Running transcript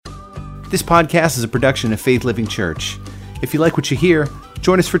This podcast is a production of Faith Living Church. If you like what you hear,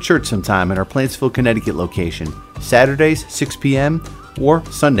 join us for church sometime at our Plantsville, Connecticut location, Saturdays, 6 p.m., or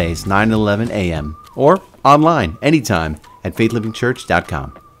Sundays, 9 and 11 a.m., or online anytime at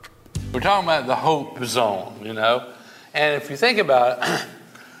faithlivingchurch.com. We're talking about the hope zone, and if you think about it,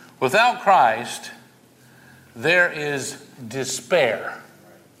 without Christ, there is despair.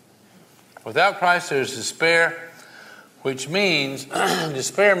 Without Christ, there's despair, which means,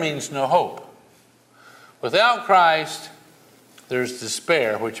 despair means no hope. Without Christ, there's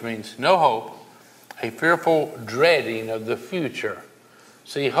despair, which means no hope, a fearful dreading of the future.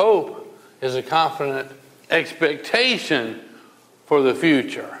 See, hope is a confident expectation for the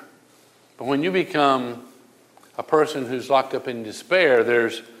future. But when you become a person who's locked up in despair,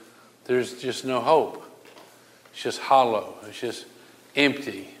 there's just no hope. It's just hollow. It's just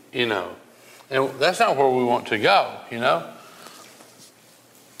empty, And that's not where we want to go,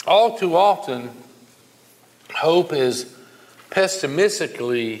 All too often, hope is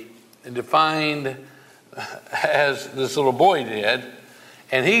pessimistically defined as this little boy did.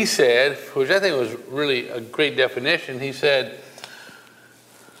 And he said, which I think was really a great definition, he said,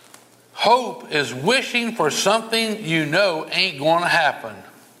 hope is wishing for something you know ain't going to happen.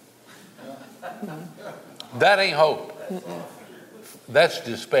 That ain't hope. That's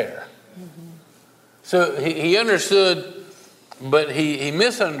despair. So he understood, but he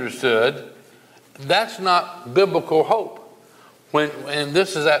misunderstood. That's not biblical hope. And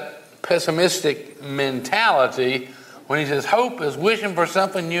this is that pessimistic mentality when he says hope is wishing for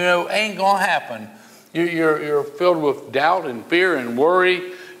something you know ain't going to happen. You're filled with doubt and fear and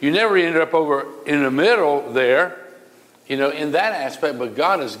worry. You never end up over in the middle there, in that aspect. But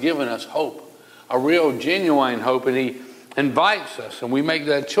God has given us hope, a real genuine hope, and He invites us, and we make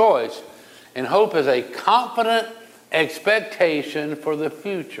that choice. And hope is a confident expectation for the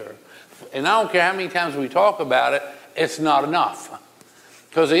future. And I don't care how many times we talk about it, it's not enough.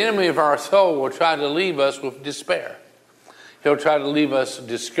 Because the enemy of our soul will try to leave us with despair. He'll try to leave us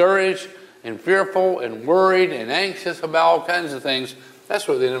discouraged and fearful and worried and anxious about all kinds of things. That's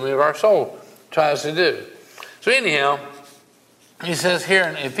what the enemy of our soul tries to do. So anyhow, he says here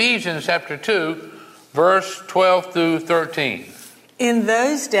in Ephesians chapter 2, verse 12 through 13. In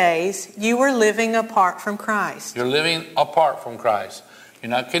those days, you were living apart from Christ. You're living apart from Christ.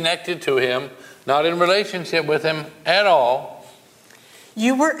 You're not connected to Him, not in relationship with Him at all.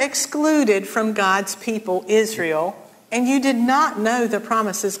 You were excluded from God's people, Israel, and you did not know the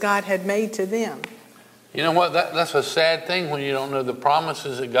promises God had made to them. You know what? That's a sad thing when you don't know the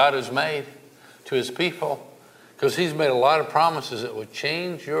promises that God has made to His people. Because He's made a lot of promises that would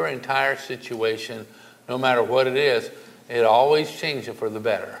change your entire situation, no matter what it is. It always changes it for the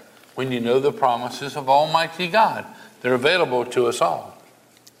better when you know the promises of Almighty God. They're available to us all.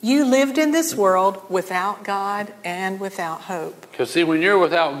 You lived in this world without God and without hope. Because see, when you're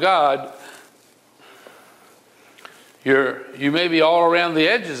without God, you may be all around the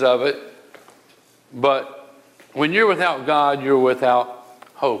edges of it, but when you're without God, you're without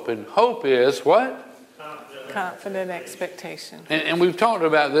hope. And hope is what? Confident expectation. And we've talked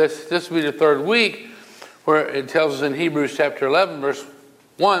about this. This will be the third week, where it tells us in Hebrews chapter 11, verse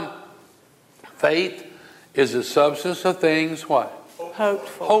 1, faith is the substance of things, what? Hoped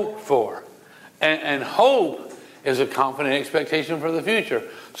for. Hoped for. And hope is a confident expectation for the future.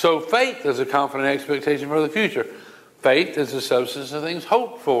 So faith is a confident expectation for the future. Faith is the substance of things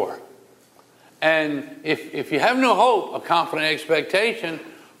hoped for. And if you have no hope, a confident expectation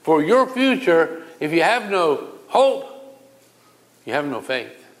for your future, if you have no hope, you have no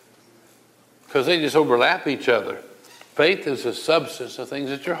faith. Because they just overlap each other. Faith is the substance of things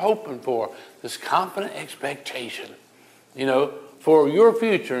that you're hoping for. This confident expectation, for your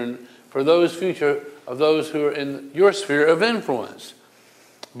future and for those future of those who are in your sphere of influence.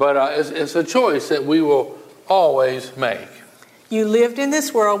 But it's a choice that we will always make. You lived in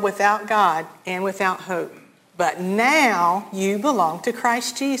this world without God and without hope. But now you belong to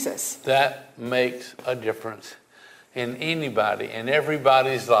Christ Jesus. That makes a difference in anybody and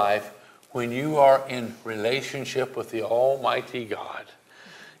everybody's life when you are in relationship with the Almighty God.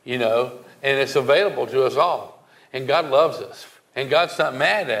 And it's available to us all. And God loves us. And God's not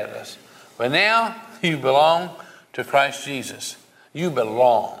mad at us. But now you belong to Christ Jesus. You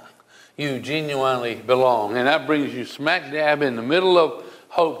belong. You genuinely belong. And that brings you smack dab in the middle of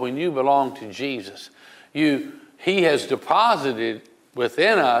hope when you belong to Jesus. He has deposited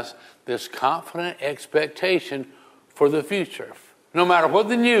within us this confident expectation for the future. No matter what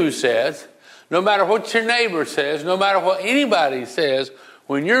the news says, no matter what your neighbor says, no matter what anybody says,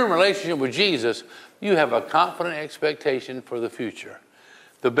 when you're in a relationship with Jesus, you have a confident expectation for the future.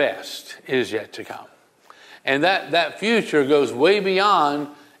 the best is yet to come. And that future goes way beyond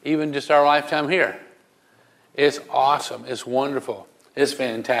even just our lifetime here. It's awesome. It's wonderful. It's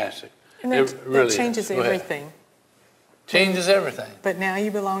fantastic. And it really that changes everything. Changes everything. But now you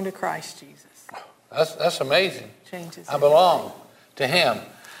belong to Christ Jesus. That's amazing. Changes I belong to him.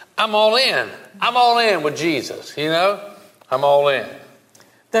 I'm all in. I'm all in with Jesus, you know? I'm all in.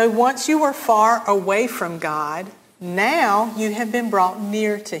 Though once you were far away from God, now you have been brought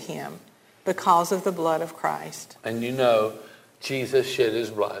near to him because of the blood of Christ. And you know, Jesus shed his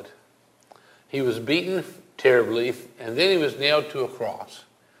blood. He was beaten terribly, and then he was nailed to a cross.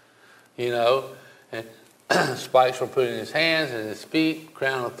 You know, and spikes were put in his hands and his feet,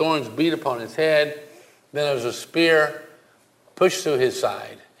 crown of thorns beat upon his head. Then there was a spear pushed through his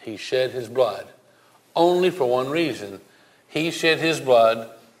side. He shed his blood. Only for one reason. He shed his blood,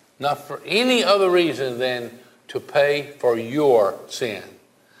 not for any other reason than to pay for your sin.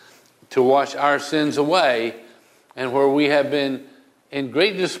 To wash our sins away. And where we have been in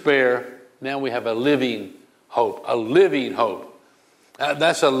great despair, now we have a living hope. A living hope.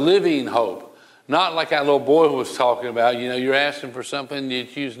 That's a living hope. Not like that little boy who was talking about, you know, you're asking for something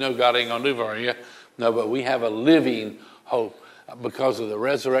that you know God ain't going to do for you. No, but we have a living hope because of the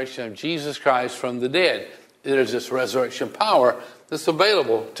resurrection of Jesus Christ from the dead. There's this resurrection power that's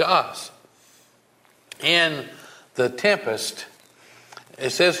available to us. In the tempest, it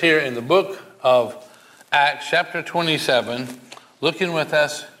says here in the book of Acts, chapter 27, looking with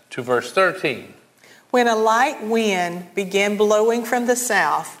us to verse 13. When a light wind began blowing from the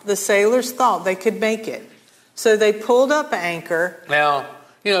south, the sailors thought they could make it. So they pulled up anchor. Now,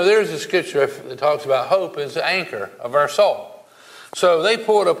 you know, there's a scripture that talks about hope as the anchor of our soul. So they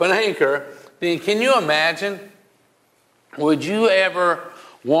pulled up an anchor. Then can you imagine, would you ever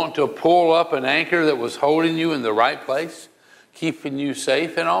want to pull up an anchor that was holding you in the right place, keeping you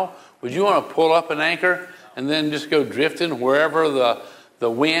safe and all? Would you want to pull up an anchor and then just go drifting wherever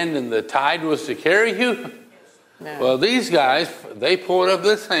the wind and the tide was to carry you? No. Well, these guys, they pulled up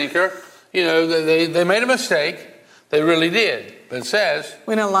this anchor. You know, they made a mistake. They really did. But it says,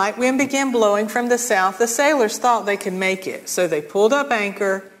 when a light wind began blowing from the south, the sailors thought they could make it. So they pulled up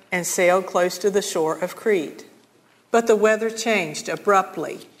anchor and sailed close to the shore of Crete. But the weather changed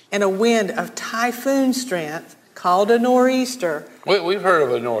abruptly, and a wind of typhoon strength, called a nor'easter. We've heard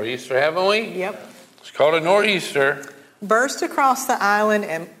of a nor'easter, haven't we? Yep. It's called a nor'easter. Burst across the island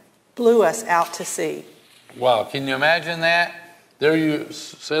and blew us out to sea. Wow, can you imagine that? There you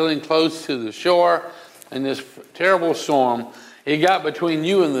sailing close to the shore, and this terrible storm, it got between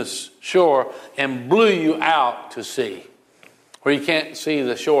you and the shore and blew you out to sea, where you can't see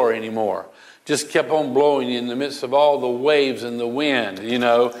the shore anymore. Just kept on blowing you in the midst of all the waves and the wind, you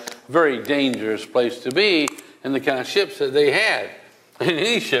know. Very dangerous place to be, and the kind of ships that they had.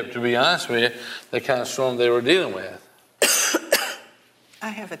 Any ship, to be honest with you, the kind of storm they were dealing with. I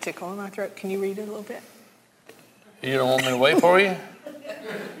have a tickle in my throat. Can you read it a little bit? You don't want me to wait for you?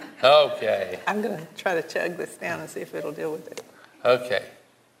 Okay. I'm going to try to chug this down and see if it'll deal with it. Okay.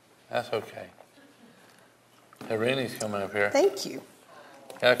 That's okay. Hey, Rennie's coming up here. Thank you.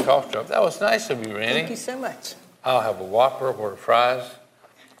 Got a cough drop. That was nice of you, Rennie. Thank you so much. I'll have a Whopper, a order of fries,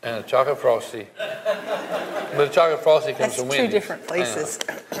 and a chocolate frosty. But the chocolate frosty comes That's from two Wendy's. different places.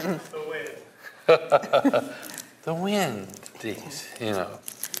 The Wendy's, you know.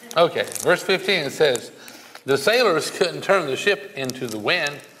 Okay, verse 15, it says, the sailors couldn't turn the ship into the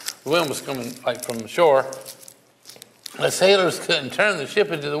wind. The wind was coming like from the shore. The sailors couldn't turn the ship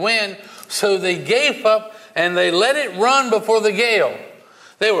into the wind, so they gave up and they let it run before the gale.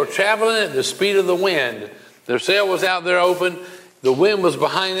 They were traveling at the speed of the wind. Their sail was out there open. The wind was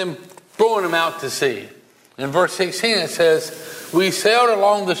behind them, throwing them out to sea. In verse 16 it says, we sailed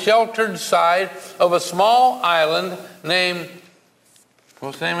along the sheltered side of a small island named,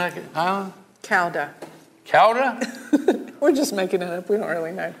 what's the name of that island? Cauda. Cauda? We're just making it up. We don't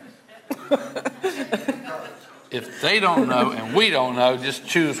really know. If they don't know and we don't know, just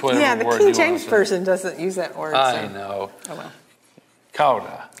choose whatever Yeah, the word King you James want to Version doesn't use that word. I so. know. Oh, well.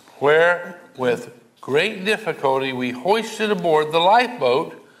 Cauda, where with great difficulty we hoisted aboard the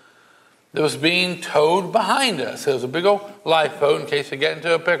lifeboat that was being towed behind us. It was a big old lifeboat in case they got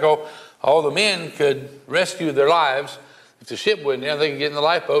into a pickle. All the men could rescue their lives. If the ship went down, they could get in the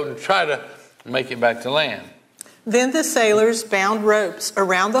lifeboat and try to make it back to land. Then the sailors bound ropes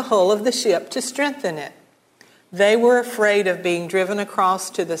around the hull of the ship to strengthen it. They were afraid of being driven across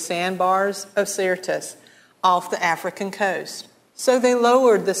to the sandbars of Syrtis off the African coast. So they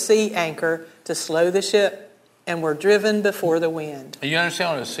lowered the sea anchor to slow the ship and were driven before the wind. You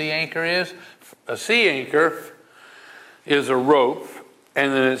understand what a sea anchor is? A sea anchor is a rope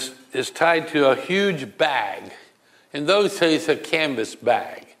and then it's tied to a huge bag. In those days, a canvas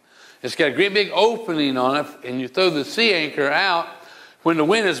bag. It's got a great big opening on it, and you throw the sea anchor out. When the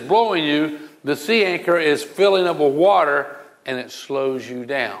wind is blowing you, the sea anchor is filling up with water, and it slows you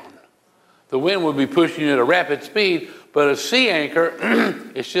down. The wind will be pushing you at a rapid speed, but a sea anchor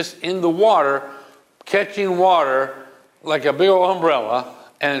is just in the water, catching water like a big old umbrella,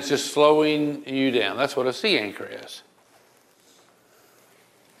 and it's just slowing you down. That's what a sea anchor is.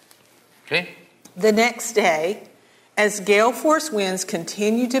 Okay? The next day, as gale force winds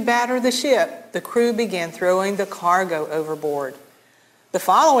continued to batter the ship, the crew began throwing the cargo overboard. The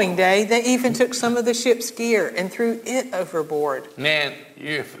following day, they even took some of the ship's gear and threw it overboard. Man,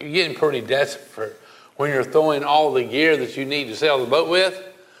 you're getting pretty desperate when you're throwing all the gear that you need to sail the boat with.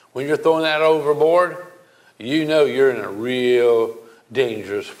 When you're throwing that overboard, you know you're in a real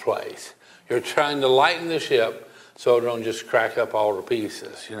dangerous place. You're trying to lighten the ship so it don't just crack up all to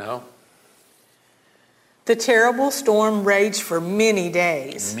pieces, you know. The terrible storm raged for many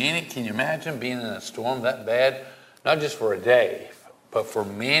days. Can you imagine being in a storm that bad? Not just for a day, but for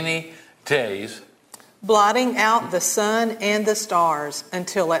many days. Blotting out the sun and the stars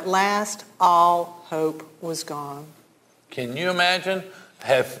until at last all hope was gone. Can you imagine?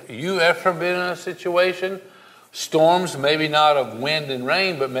 Have you ever been in a situation, storms, maybe not of wind and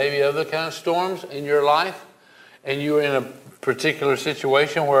rain, but maybe other kind of storms in your life, and you were in a particular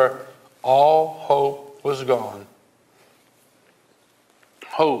situation where all hope was gone?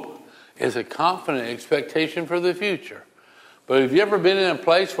 Hope is a confident expectation for the future. But have you ever been in a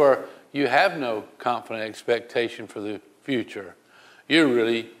place where you have no confident expectation for the future? You're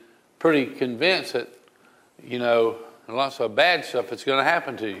really pretty convinced that, you know, lots of bad stuff that's going to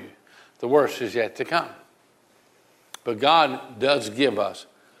happen to you. The worst is yet to come. But God does give us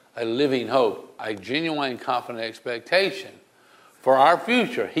a living hope, a genuine confident expectation for our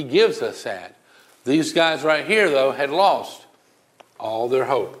future. He gives us that. These guys right here, though, had lost all their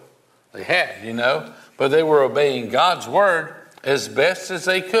hope. They had, you know, but they were obeying God's word as best as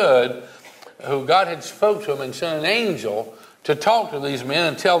they could, who God had spoke to them and sent an angel to talk to these men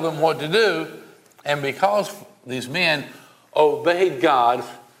and tell them what to do. And because these men obeyed God,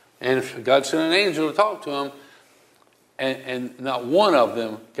 and God sent an angel to talk to them, and not one of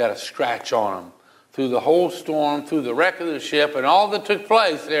them got a scratch on them. Through the whole storm, through the wreck of the ship, and all that took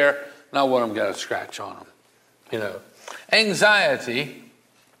place there, not one of them got a scratch on them. You know, anxiety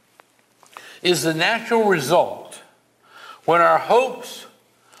is the natural result when our hopes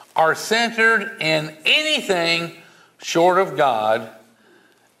are centered in anything short of God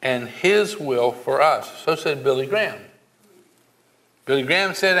and His will for us. So said Billy Graham. Billy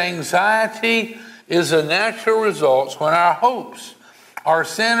Graham said anxiety is the natural result when our hopes are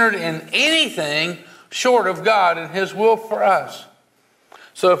centered in anything short of God and His will for us.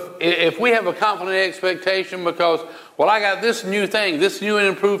 So if we have a confident expectation because, well, I got this new thing, this new and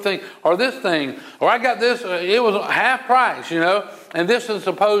improved thing, or this thing, or I got this, it was half price, you know, and this is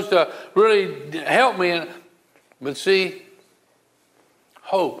supposed to really help me. But see,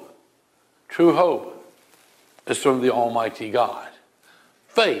 hope, true hope, is from the Almighty God.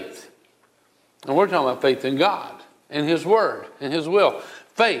 Faith, and we're talking about faith in God, in His Word, in His will.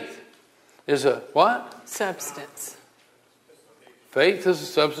 Faith is a what? Substance. Faith is the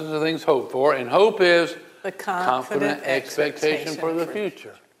substance of things hoped for, and hope is the confident expectation for the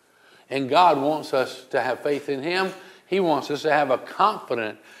future. And God wants us to have faith in Him. He wants us to have a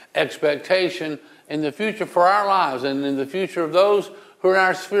confident expectation in the future for our lives and in the future of those who are in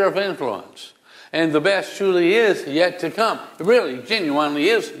our sphere of influence. And the best truly is yet to come. It really, genuinely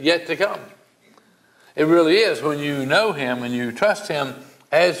is yet to come. It really is when you know Him and you trust Him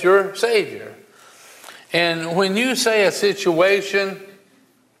as your Savior. And when you say a situation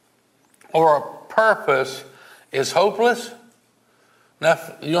or a purpose is hopeless, now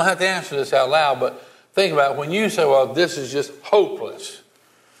you don't have to answer this out loud, but think about it. When you say, well, this is just hopeless,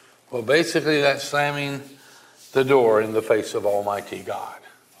 well, basically that's slamming the door in the face of Almighty God.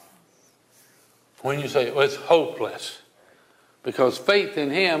 When you say, well, it's hopeless, because faith in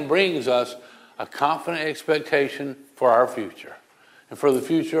Him brings us a confident expectation for our future and for the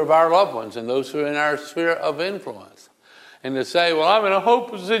future of our loved ones and those who are in our sphere of influence. And to say, well, I'm in a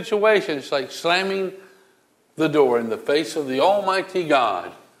hopeless situation, it's like slamming the door in the face of the Almighty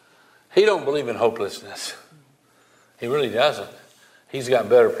God. He don't believe in hopelessness. He really doesn't. He's got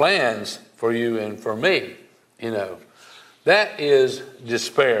better plans for you and for me, you know. That is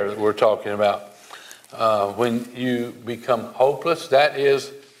despair that we're talking about. When you become hopeless, that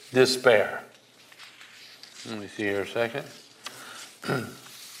is despair. Let me see here a second.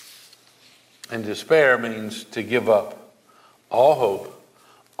 And despair means to give up all hope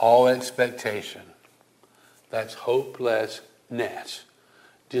all expectation. That's hopelessness.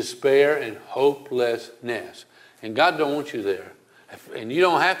 Despair and hopelessness. And God don't want you there. And you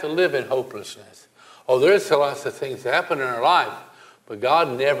don't have to live in hopelessness. Oh, there's lots of things that happen in our life, but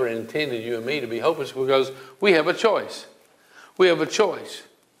God never intended you and me to be hopeless because we have a choice. We have a choice.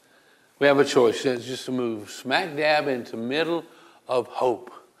 We have a choice. It's just to move smack dab into the middle of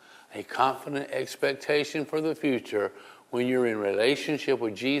hope. A confident expectation for the future when you're in relationship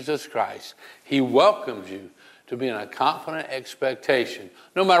with Jesus Christ. He welcomes you to be in a confident expectation.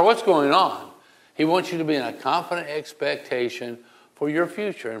 No matter what's going on, He wants you to be in a confident expectation for your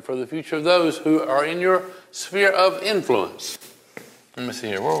future and for the future of those who are in your sphere of influence. Let me see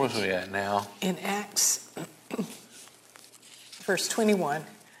here. Where was we at now? In Acts, verse 21.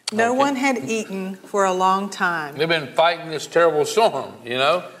 No one had eaten for a long time. They've been fighting this terrible storm, you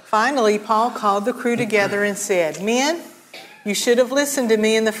know. Finally, Paul called the crew together and said, "Men, you should have listened to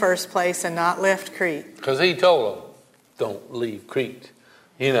me in the first place and not left Crete." Because he told them, don't leave Crete.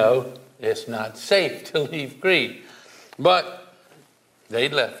 You know, it's not safe to leave Crete. But they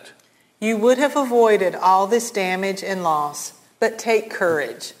left. "You would have avoided all this damage and loss, but take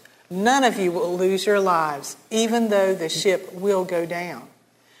courage. None of you will lose your lives, even though the ship will go down.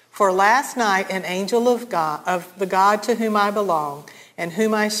 For last night an angel of God, of the God to whom I belong and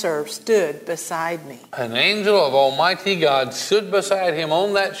whom I serve, stood beside me." An angel of Almighty God stood beside him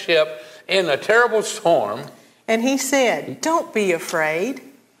on that ship in a terrible storm. And he said, "Don't be afraid,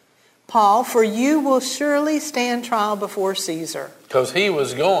 Paul, for you will surely stand trial before Caesar." Because he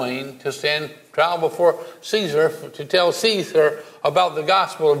was going to stand trial before Caesar to tell Caesar about the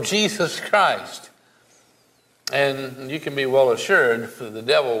gospel of Jesus Christ. And you can be well assured that the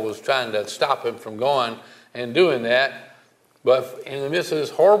devil was trying to stop him from going and doing that. But in the midst of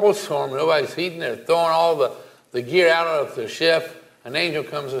this horrible storm, nobody's eating, they're throwing all the gear out of the ship. An angel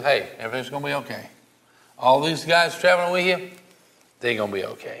comes and says, "Hey, everything's going to be okay. All these guys traveling with you, they're going to be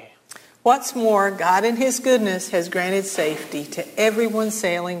okay." What's more, God in his goodness has granted safety to everyone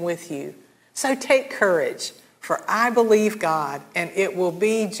sailing with you. So take courage, for I believe God, and it will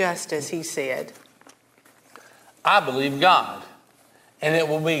be just as he said. I believe God, and it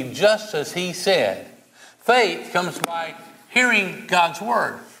will be just as he said. Faith comes by hearing God's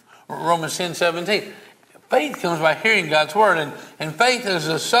word. Romans 10:17. Faith comes by hearing God's word, and faith is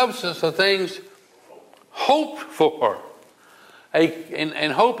the substance of things hoped for.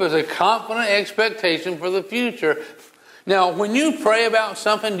 And hope is a confident expectation for the future. Now, when you pray about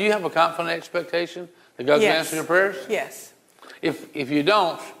something, do you have a confident expectation that God's going to answer your prayers? Yes. If you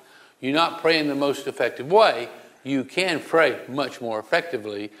don't, you're not praying the most effective way. You can pray much more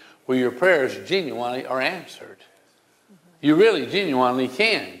effectively where your prayers genuinely are answered. You really genuinely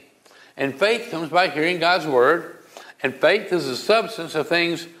can. And faith comes by hearing God's word. And faith is the substance of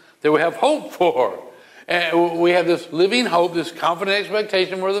things that we have hope for. And we have this living hope, this confident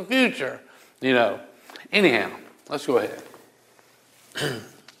expectation for the future. You know. Anyhow, let's go ahead.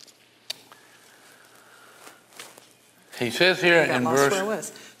 He says here in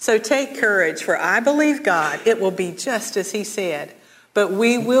verse... So take courage, for I believe God. It will be just as he said. But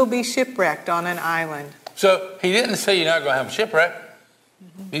we will be shipwrecked on an island. So he didn't say you're not going to have a shipwreck.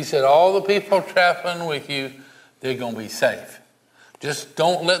 He said all the people traveling with you, they're going to be safe. Just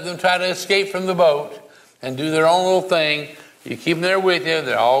don't let them try to escape from the boat and do their own little thing. You keep them there with you,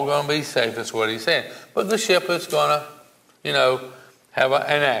 they're all going to be safe. That's what he said. But the ship is going to, have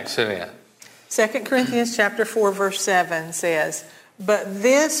an accident. 2 Corinthians chapter 4, verse 7 says, "But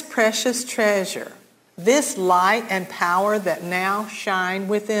this precious treasure, this light and power that now shine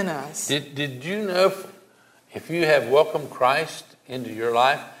within us." Did you know if you have welcomed Christ into your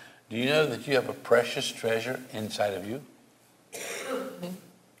life, do you know that you have a precious treasure inside of you?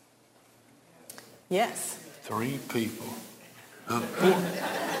 Yes. 3 people.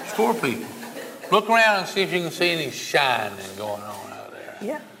 4 people. Look around and see if you can see any shining going on out there.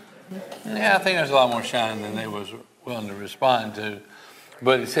 Yeah. Yeah, I think there's a lot more shine than they was willing to respond to.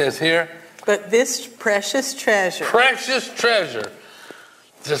 But it says here, "But this precious treasure." Precious treasure.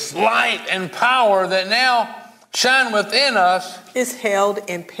 This light and power that now shine within us. "Is held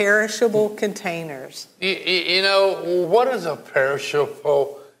in perishable containers." You know, what is a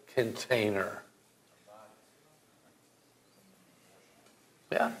perishable container?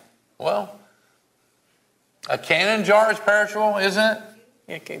 Yeah, well, a cannon jar is perishable, isn't it?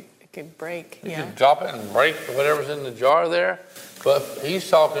 It could break. You can drop it and break whatever's in the jar there. But he's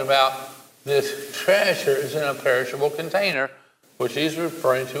talking about this treasure is in a perishable container, which he's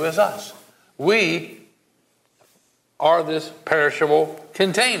referring to as us. We are this perishable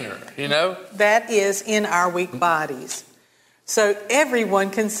container, That is in our weak bodies. So everyone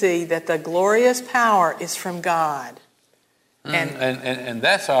can see that the glorious power is from God. And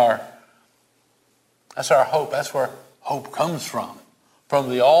that's our hope. That's where hope comes from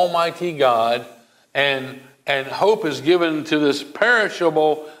the Almighty God. And hope is given to this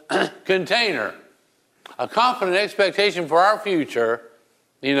perishable container, a confident expectation for our future,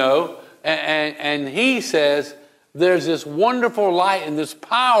 and he says there's this wonderful light and this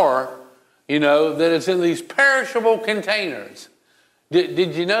power, that is in these perishable containers.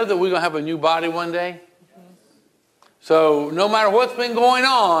 Did you know that we're going to have a new body one day? So no matter what's been going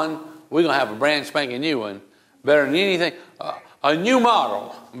on, we're going to have a brand spanking new one, better than anything, a new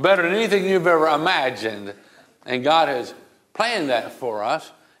model, better than anything you've ever imagined. And God has planned that for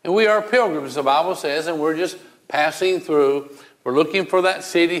us. And we are pilgrims, the Bible says, and we're just passing through. We're looking for that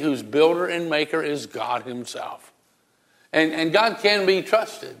city whose builder and maker is God himself. And God can be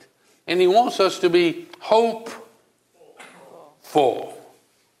trusted. And he wants us to be hopeful.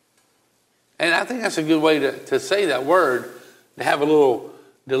 And I think that's a good way to say that word, to have a little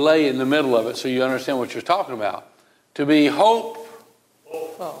delay in the middle of it so you understand what you're talking about. To be hopeful.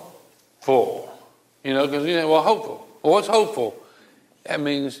 Because you say, well, hopeful. Well, what's hopeful? That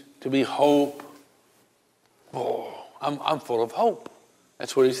means to be hopeful. I'm full of hope.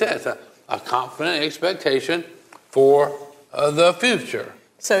 That's what he says. A confident expectation for the future.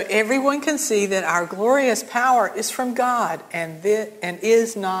 So everyone can see that our glorious power is from God and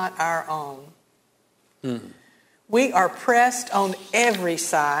is not our own. We are pressed on every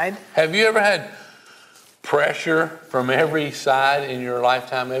side. Have you ever had pressure from every side in your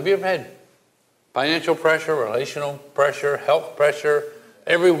lifetime? Have you ever had financial pressure, relational pressure, health pressure,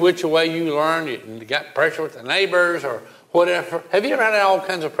 every which way you learn? You got pressure with the neighbors or whatever. Have you ever had all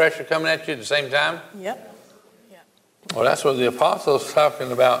kinds of pressure coming at you at the same time? Yep. Well, that's what the apostle's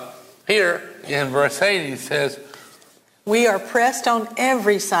talking about here in verse 8. He says, we are pressed on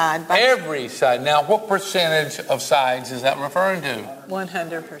every side. Every side. Now, what percentage of sides is that referring to?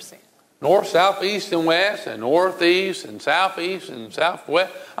 100%. North, south, east, and west, and northeast, and southeast, and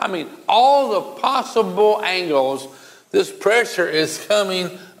southwest. I mean, all the possible angles this pressure is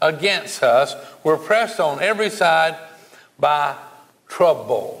coming against us. We're pressed on every side by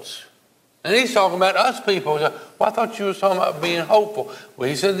troubles. And he's talking about us people. Well, I thought you were talking about being hopeful. Well,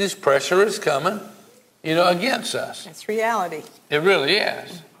 he said this pressure is coming, against us. It's reality. It really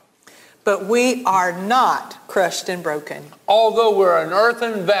is. But we are not crushed and broken. Although we're an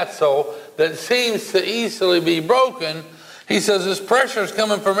earthen vessel that seems to easily be broken, he says this pressure is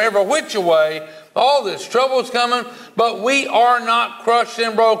coming from every which way. All this trouble is coming, but we are not crushed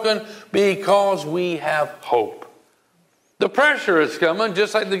and broken because we have hope. The pressure is coming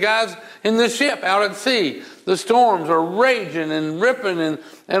just like the guys in the ship out at sea. The storms are raging and ripping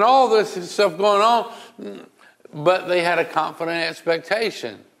and all this stuff going on. But they had a confident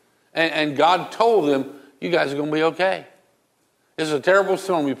expectation. And God told them, you guys are going to be okay. This is a terrible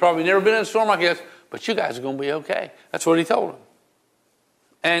storm. You've probably never been in a storm like this, but you guys are going to be okay. That's what he told them.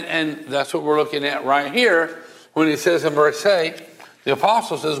 And that's what we're looking at right here when he says in verse 8, the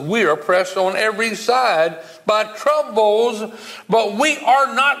apostle says, we are pressed on every side by troubles, but we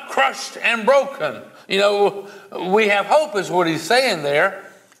are not crushed and broken. We have hope is what he's saying there.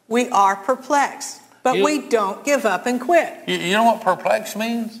 We are perplexed, but we don't give up and quit. You know what perplexed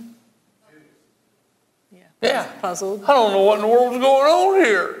means? Yeah. Puzzled. I don't know what in the world's going on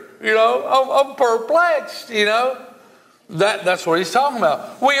here. I'm perplexed, That's what he's talking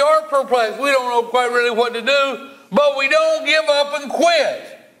about. We are perplexed. We don't know quite really what to do, but we don't give up and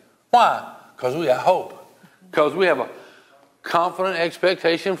quit. Why? Because we got hope. Because we have a confident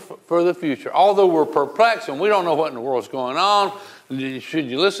expectation for the future. Although we're perplexed and we don't know what in the world's going on, should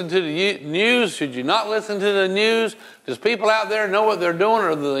you listen to the news? Should you not listen to the news? Does people out there know what they're doing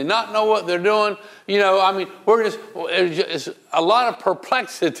or do they not know what they're doing? It's a lot of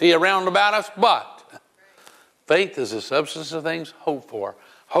perplexity around about us, but faith is the substance of things hoped for.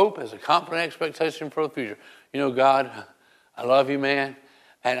 Hope is a confident expectation for the future. God, I love you, man,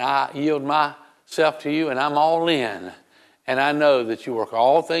 and I yield myself to you, and I'm all in. And I know that you work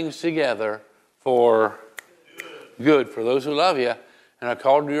all things together for good for those who love you and are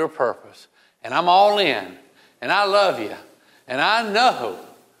called to your purpose. And I'm all in, and I love you. And I know,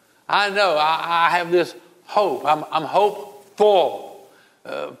 I have this hope. I'm hopeful.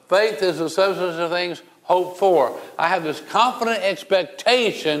 Faith is the substance of things hoped for. I have this confident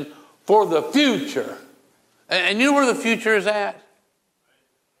expectation for the future. And you know where the future is at?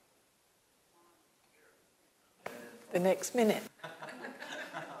 The next minute.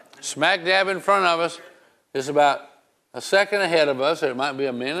 Smack dab in front of us is about a second ahead of us. It might be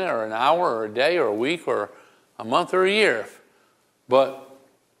a minute or an hour or a day or a week or a month or a year. but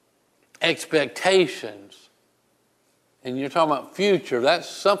expectations. And you're talking about future. That's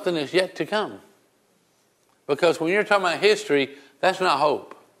something that's yet to come. Because when you're talking about history, that's not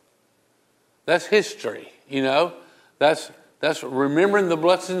hope. That's history, you know. That's remembering the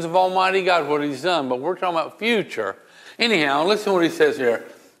blessings of Almighty God, what He's done. But we're talking about future. Anyhow, listen to what He says here.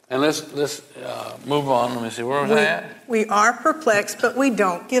 And let's move on. Let me see. Where was I at? We are perplexed, but we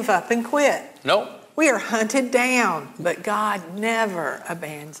don't give up and quit. Nope. We are hunted down, but God never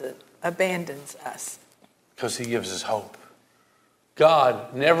abandons us. Because He gives us hope.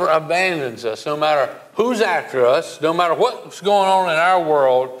 God never abandons us, no matter who's after us, no matter what's going on in our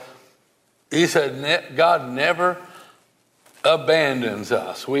world. He said God never abandons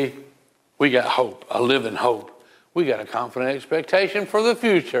us. We got hope, a living hope. We got a confident expectation for the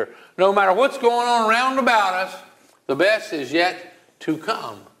future. No matter what's going on around about us, the best is yet to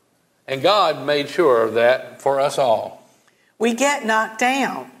come. And God made sure of that for us all. We get knocked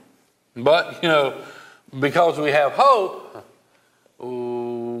down. But, you know, because we have hope,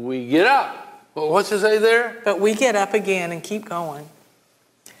 we get up. Well, what's it say there? But we get up again and keep going.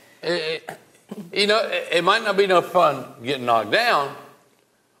 You know, it might not be no fun getting knocked down,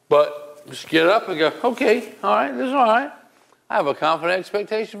 but just get up and go, okay, all right, this is all right. I have a confident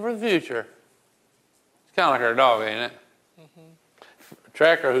expectation for the future. It's kind of like our dog, ain't it? Mm-hmm.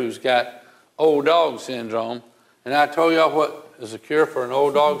 Tracker, who's got old dog syndrome, and I told y'all what is a cure for an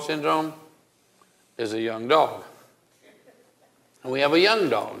old dog syndrome? Is a young dog. And we have a young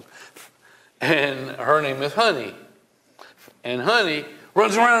dog, and her name is Honey. And Honey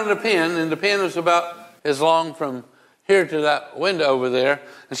runs around in the pen, and the pen is about as long from here to that window over there,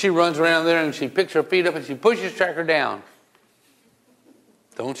 and she runs around there and she picks her feet up and she pushes Tracker down.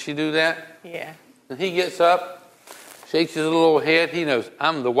 Don't she do that? Yeah. And he gets up, shakes his little head. He knows,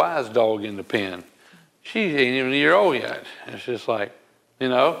 I'm the wise dog in the pen. She ain't even a year old yet. It's just like, you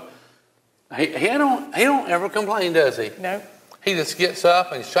know, he don't ever complain, does he? No. He just gets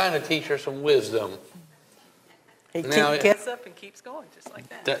up and he's trying to teach her some wisdom. He gets up and keeps going just like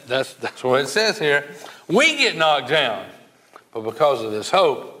that. That's what it says here. We get knocked down, but because of this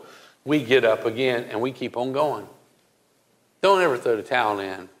hope, we get up again and we keep on going. Don't ever throw the towel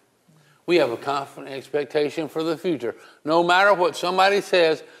in. We have a confident expectation for the future. No matter what somebody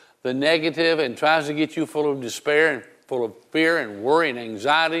says, the negative, and tries to get you full of despair and full of fear and worry and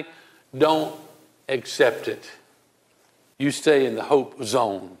anxiety, don't accept it. You stay in the hope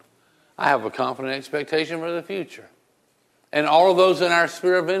zone. I have a confident expectation for the future. And all of those in our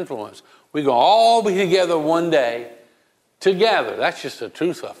sphere of influence, we're going to all be together one day, together. That's just the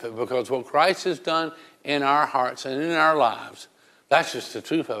truth of it, because what Christ has done in our hearts and in our lives, that's just the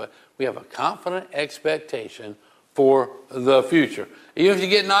truth of it. We have a confident expectation for the future. Even if you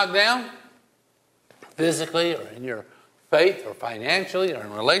get knocked down, physically or in your faith or financially or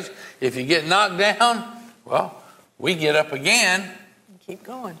in relation, if you get knocked down, well, we get up again. Keep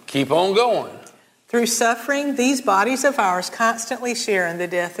going. Keep on going. Through suffering, these bodies of ours constantly share in the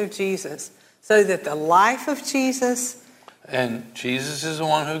death of Jesus, so that the life of Jesus... And Jesus is the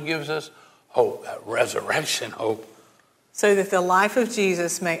one who gives us hope, that resurrection hope. So that the life of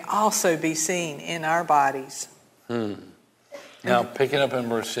Jesus may also be seen in our bodies. Now, picking up in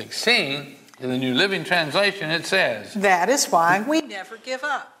verse 16, in the New Living Translation, it says... That is why we never give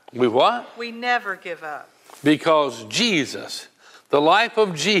up. We what? We never give up. Because Jesus, the life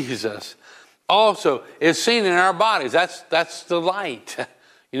of Jesus, also is seen in our bodies. That's the light,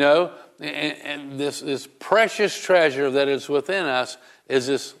 you know. And this precious treasure that is within us is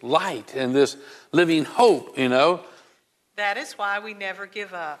this light and this living hope, you know. That is why we never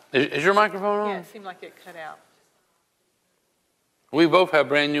give up. Is your microphone on? Yeah, it seemed like it cut out. We both have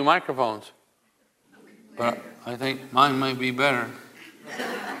brand new microphones. But I think mine might be better.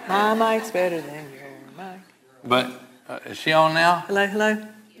 My mic's better than your mic. But is she on now? Hello, hello?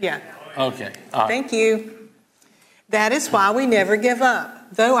 Yeah. Okay. All right. Thank you. That is why we never give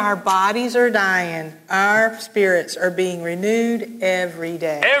up. Though our bodies are dying, our spirits are being renewed every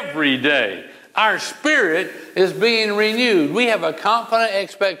day. Every day. Our spirit is being renewed. We have a confident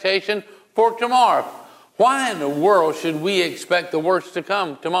expectation for tomorrow. Why in the world should we expect the worst to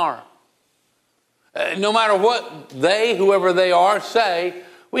come tomorrow? No matter what they, whoever they are, say,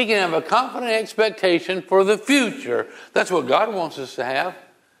 we can have a confident expectation for the future. That's what God wants us to have.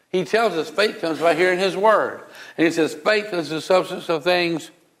 He tells us faith comes by hearing His Word. And He says faith is the substance of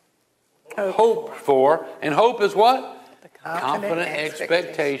things hoped for. And hope is what? The confident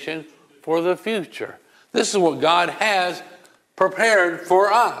expectation for the future. This is what God has prepared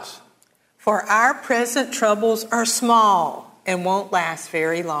for us. For our present troubles are small and won't last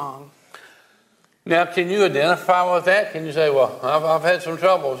very long. Now, can you identify with that? Can you say, well, I've had some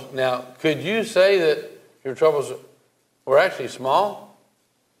troubles. Now, could you say that your troubles were actually small?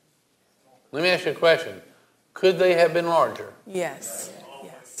 Let me ask you a question. Could they have been larger? Yes.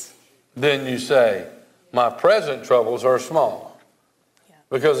 Yes. Then you say, my present troubles are small. Yeah.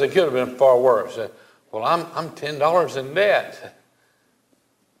 Because they could have been far worse. Well, I'm $10 in debt.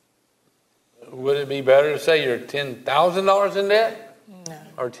 Would it be better to say you're $10,000 in debt? No.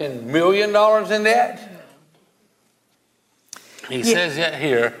 Or $10 million in debt? He says that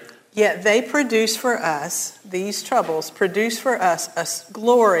here. Yet they produce for us, these troubles produce for us a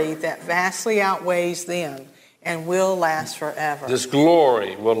glory that vastly outweighs them and will last forever. This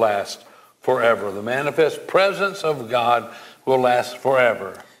glory will last forever. The manifest presence of God will last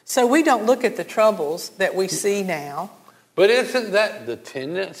forever. So we don't look at the troubles that we see now. But isn't that the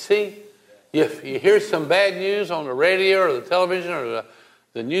tendency? If you hear some bad news on the radio or the television or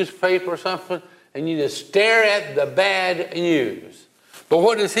the newspaper or something, and you just stare at the bad news. But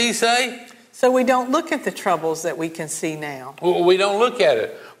what does he say? So we don't look at the troubles that we can see now. Well, we don't look at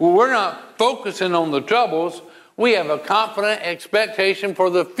it. Well, we're not focusing on the troubles. We have a confident expectation for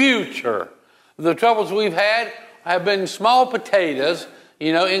the future. The troubles we've had have been small potatoes,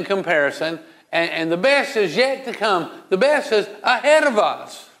 in comparison. And the best is yet to come. The best is ahead of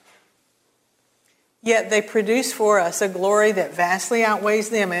us. Yet they produce for us a glory that vastly outweighs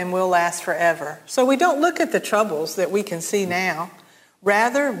them and will last forever. So we don't look at the troubles that we can see now.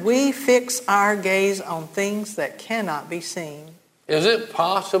 Rather, we fix our gaze on things that cannot be seen. Is it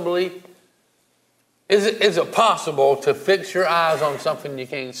possible to fix your eyes on something you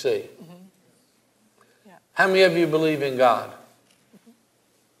can't see? Mm-hmm. Yeah. How many of you believe in God? Mm-hmm.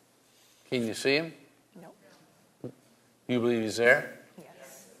 Can you see him? No. You believe he's there?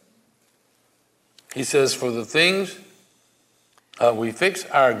 Yes. He says, for the things, we fix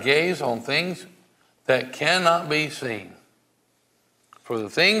our gaze on things that cannot be seen. For the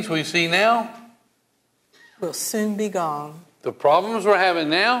things we see now will soon be gone. The problems we're having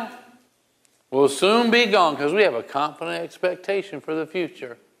now will soon be gone because we have a confident expectation for the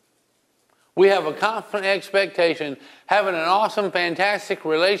future. We have a confident expectation, having an awesome, fantastic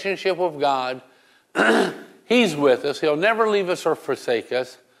relationship with God. He's with us. He'll never leave us or forsake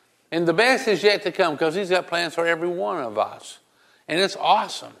us. And the best is yet to come because he's got plans for every one of us. And it's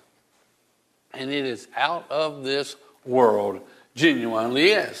awesome. And it is out of this world. Genuinely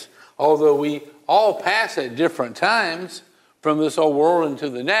is. Although we all pass at different times from this old world into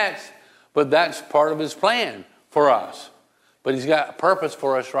the next, but that's part of his plan for us. But he's got a purpose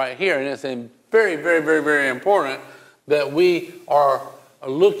for us right here, and it's very, very, very, very important that we are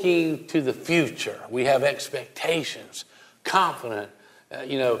looking to the future. We have expectations, confident,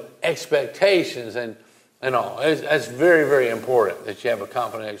 expectations and all. That's very, very important that you have a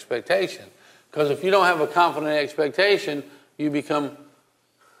confident expectation. Because if you don't have a confident expectation, you become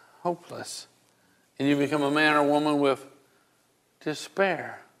hopeless. And you become a man or woman with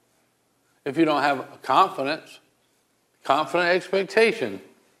despair. If you don't have a confident expectation,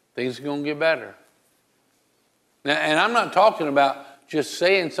 things are going to get better. Now, and I'm not talking about just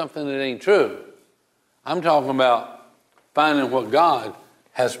saying something that ain't true. I'm talking about finding what God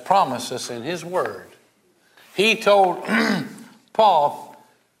has promised us in his word. He told Paul,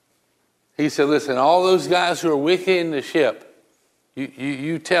 he said, listen, all those guys who are with you in the ship,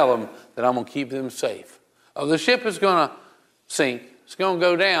 you tell them that I'm going to keep them safe. Oh, the ship is going to sink. It's going to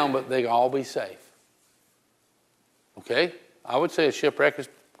go down, but they can all be safe. Okay? I would say a shipwreck is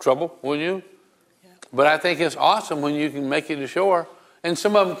trouble, wouldn't you? Yeah. But I think it's awesome when you can make it to shore. And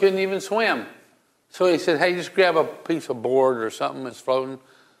some of them couldn't even swim. So he said, hey, just grab a piece of board or something that's floating,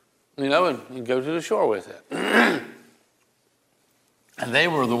 and go to the shore with it. And they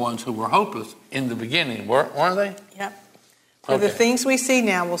were the ones who were hopeless in the beginning, weren't they? Yep. For the things we see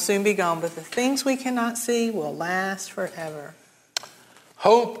now will soon be gone, but the things we cannot see will last forever.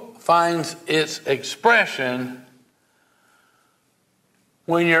 Hope finds its expression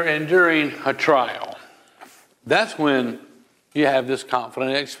when you're enduring a trial. That's when you have this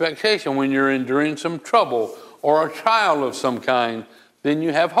confident expectation. When you're enduring some trouble or a trial of some kind, then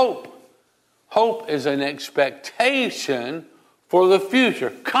you have hope. Hope is an expectation for the future,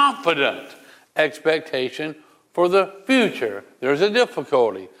 confident expectation for the future. There's a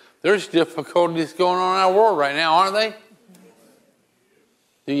difficulty. There's difficulties going on in our world right now, aren't they?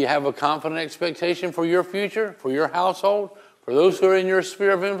 Do you have a confident expectation for your future, for your household, for those who are in your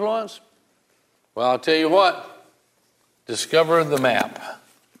sphere of influence? Well, I'll tell you what. Discover the map.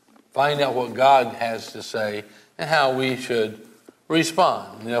 Find out what God has to say and how we should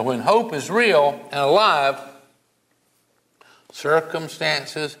respond. When hope is real and alive,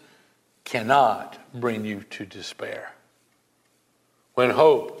 circumstances cannot bring you to despair. When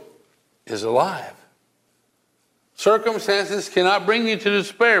hope is alive. Circumstances cannot bring you to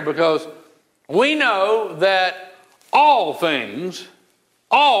despair because we know that all things,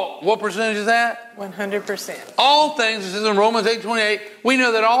 what percentage is that? 100%. All things, this is in Romans 8:28, we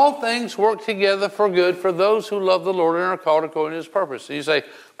know that all things work together for good for those who love the Lord and are called according to His purpose. So you say,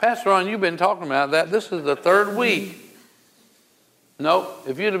 Pastor Ron, you've been talking about that. This is the third week. No,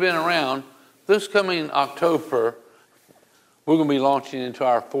 if you'd have been around, this coming October, we're going to be launching into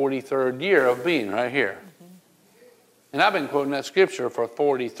our 43rd year of being right here. And I've been quoting that scripture for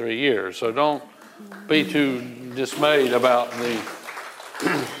 43 years, so don't be too dismayed about the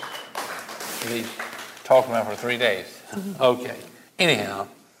talking about for 3 days. Okay. Anyhow,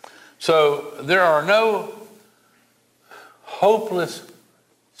 so there are no hopeless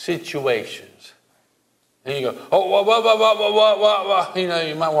situations. And you go, what? You know,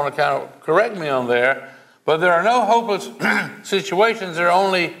 you might want to kind of correct me on there. But there are no hopeless situations. There are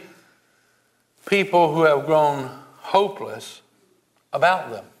only people who have grown hopeless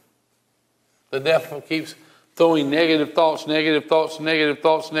about them. The devil keeps throwing negative thoughts, and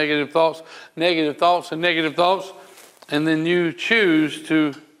then you choose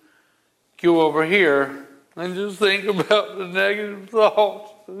to go over here and just think about the negative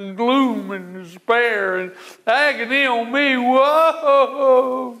thoughts, and gloom and despair and agony on me.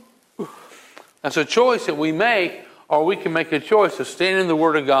 Whoa! That's a choice that we make, or we can make a choice to stand in the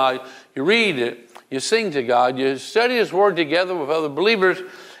Word of God. You read it, you sing to God, you study His Word together with other believers,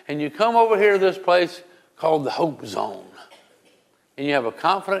 and you come over here to this place called the Hope Zone. And you have a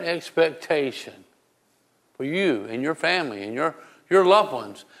confident expectation for you and your family and your loved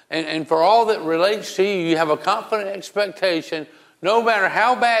ones. And for all that relates to you, you have a confident expectation. No matter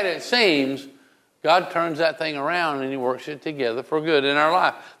how bad it seems, God turns that thing around and He works it together for good in our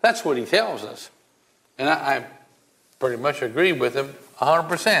life. That's what He tells us. And I pretty much agree with Him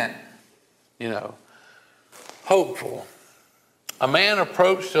 100%. You know, hopeful. A man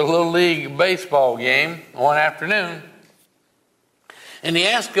approached a Little League baseball game one afternoon, and he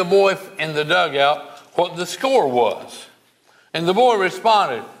asked a boy in the dugout what the score was. And the boy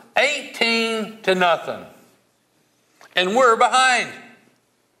responded, 18-0. And we're behind.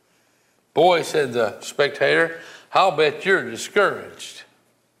 Boy, said the spectator, I'll bet you're discouraged.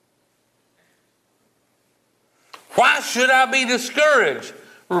 Why should I be discouraged?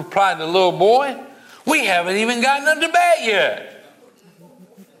 Replied the little boy. We haven't even gotten up to bat yet.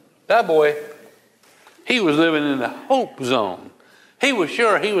 That boy, he was living in the hope zone. He was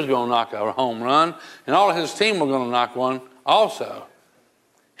sure he was going to knock a home run, and all of his team were going to knock one also.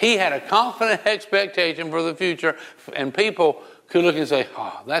 He had a confident expectation for the future, and people could look and say,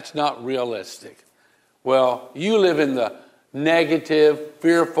 oh, that's not realistic. Well, you live in the negative,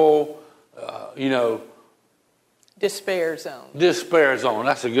 fearful, despair zone. Despair zone.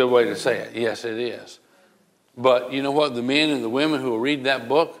 That's a good way to say it. Yes, it is. But you know what? The men and the women who will read that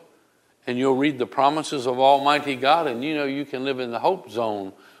book, and you'll read the promises of Almighty God, and you know you can live in the hope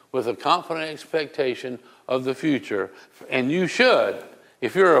zone with a confident expectation of the future. And you should.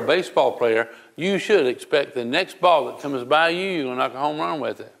 If you're a baseball player, you should expect the next ball that comes by you, you're going to knock a home run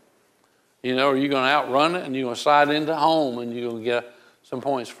with it. You know, or you're going to outrun it, and you're going to slide into home, and you're going to get some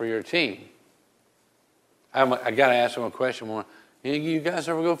points for your team. I got to ask them a question more. You guys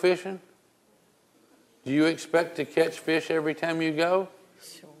ever go fishing? Do you expect to catch fish every time you go?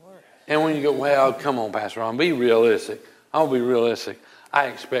 Sure. And when you go, well, come on, Pastor Ron, be realistic. I'll be realistic. I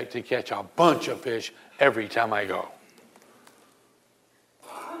expect to catch a bunch of fish every time I go.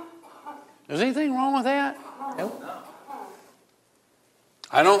 Is anything wrong with that? Nope.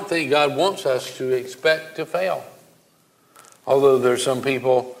 I don't think God wants us to expect to fail. Although there's some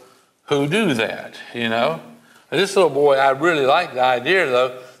people who do that, you know. And this little boy, I really like the idea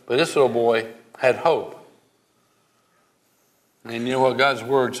though, but this little boy had hope. And you know what? God's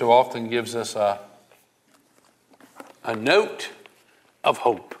Word so often gives us a note of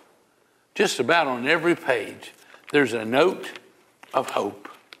hope. Just about on every page, there's a note of hope.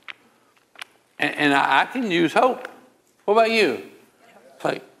 And I can use hope. What about you? It's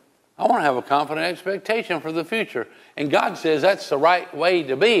like, I want to have a confident expectation for the future. And God says that's the right way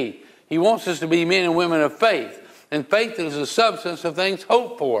to be. He wants us to be men and women of faith. And faith is the substance of things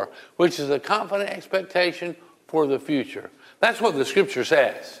hoped for, which is a confident expectation for the future. That's what the Scripture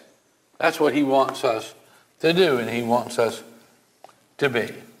says. That's what He wants us to do, and He wants us to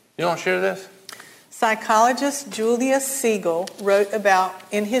be. You want to share this? Psychologist Julius Siegel wrote about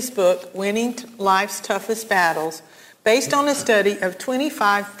in his book, Winning Life's Toughest Battles, based on a study of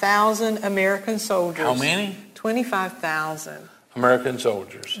 25,000 American soldiers. How many? 25,000. American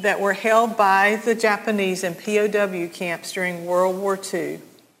soldiers that were held by the Japanese in POW camps during World War II.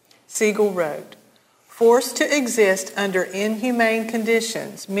 Siegel wrote, "Forced to exist under inhumane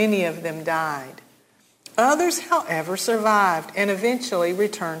conditions, many of them died. Others, however, survived and eventually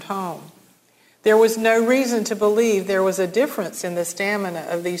returned home. There was no reason to believe there was a difference in the stamina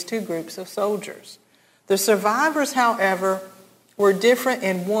of these two groups of soldiers. The survivors, however, were different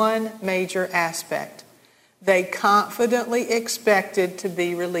in one major aspect. They confidently expected to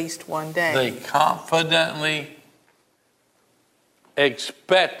be released one day." They confidently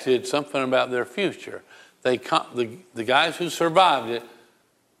expected something about their future. The guys who survived it,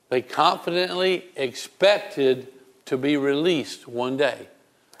 they confidently expected to be released one day.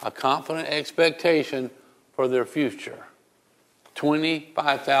 A confident expectation for their future.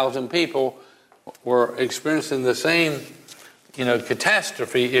 25,000 people were experiencing the same,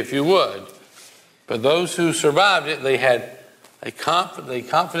 catastrophe, if you would. But those who survived it, they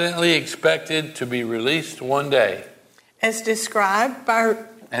confidently expected to be released one day. As described by...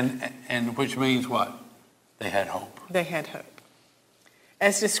 And which means what? They had hope. They had hope.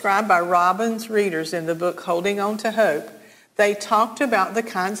 As described by Robbins readers in the book Holding On to Hope, they talked about the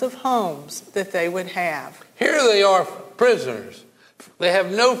kinds of homes that they would have. Here they are, prisoners. They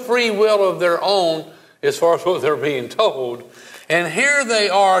have no free will of their own as far as what they're being told. And here they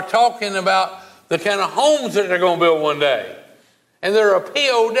are talking about the kind of homes that they're going to build one day. And they're a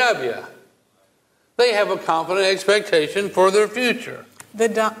POW. They have a confident expectation for their future.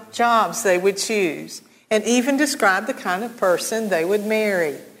 The jobs they would choose, and even describe the kind of person they would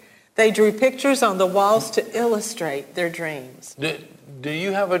marry. They drew pictures on the walls to illustrate their dreams. Do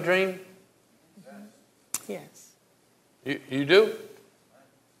you have a dream? Yes. You do?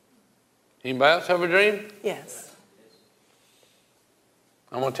 Anybody else have a dream? Yes.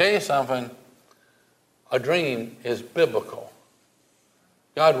 I'm going to tell you something. A dream is biblical.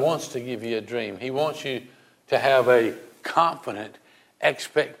 God wants to give you a dream. He wants you to have a confident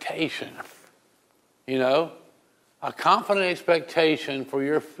expectation. A confident expectation for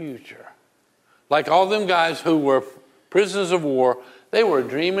your future. Like all them guys who were prisoners of war, they were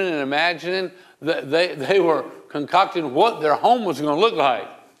dreaming and imagining, they were concocting what their home was going to look like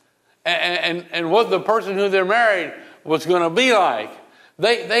and what the person who they're married was going to be like.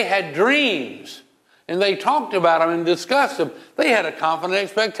 They had dreams, and they talked about them and discussed them. They had a confident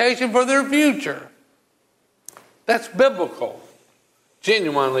expectation for their future. That's biblical.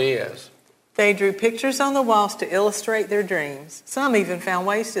 Genuinely is. They drew pictures on the walls to illustrate their dreams. Some even found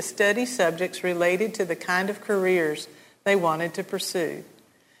ways to study subjects related to the kind of careers they wanted to pursue.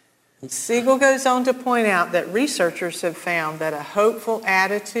 Siegel goes on to point out that researchers have found that a hopeful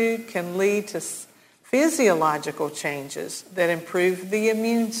attitude can lead to physiological changes that improve the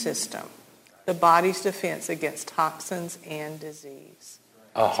immune system, the body's defense against toxins and disease.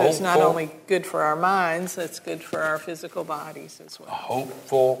 So it's not only good for our minds, it's good for our physical bodies as well. A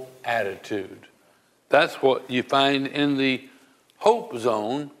hopeful attitude. That's what you find in the hope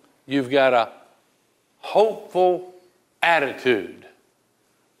zone. You've got a hopeful attitude.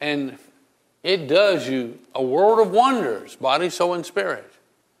 And it does you a world of wonders, body, soul, and spirit.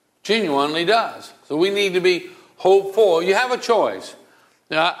 Genuinely does. So we need to be hopeful. You have a choice.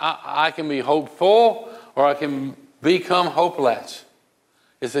 Now, I can be hopeful or I can become hopeless.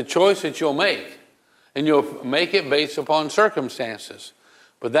 It's a choice that you'll make. And you'll make it based upon circumstances.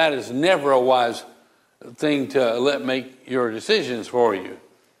 But that is never a wise thing to let make your decisions for you.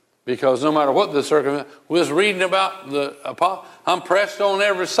 Because no matter what the circumstance, we was reading about I'm pressed on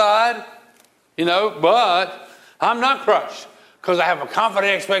every side, but I'm not crushed because I have a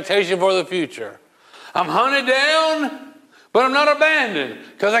confident expectation for the future. I'm hunted down, but I'm not abandoned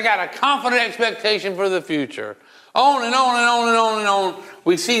because I got a confident expectation for the future. On and on and on and on and on.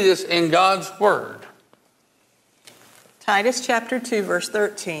 We see this in God's Word. Titus chapter 2, verse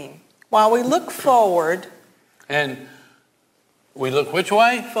 13. While we look forward. And we look which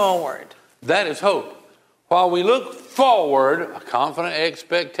way? Forward. That is hope. While we look forward, a confident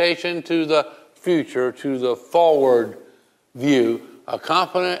expectation to the future, to the forward view, a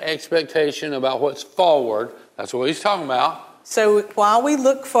confident expectation about what's forward. That's what he's talking about. So while we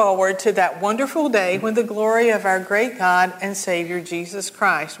look forward to that wonderful day when the glory of our great God and Savior Jesus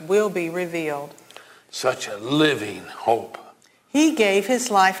Christ will be revealed. Such a living hope. He gave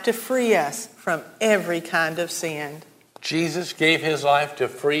his life to free us from every kind of sin. Jesus gave his life to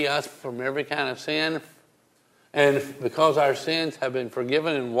free us from every kind of sin. And because our sins have been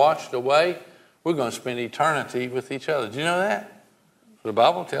forgiven and washed away, we're going to spend eternity with each other. Do you know that? The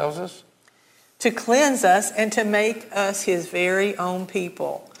Bible tells us. To cleanse us and to make us his very own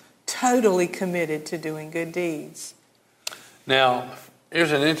people, totally committed to doing good deeds. Now,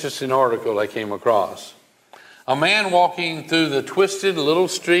 here's an interesting article I came across. A man walking through the twisted little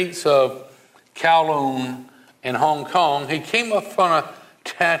streets of Kowloon in Hong Kong, he came upon a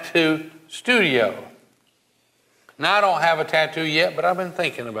tattoo studio. Now, I don't have a tattoo yet, but I've been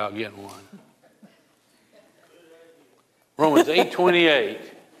thinking about getting one. Romans 8:28,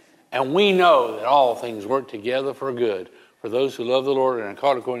 and we know that all things work together for good for those who love the Lord and are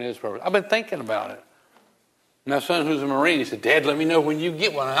called according to His purpose. I've been thinking about it. My son, who's a Marine, he said, "Dad, let me know when you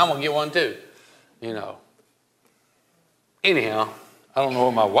get one. I'm going to get one too." You know. Anyhow, I don't know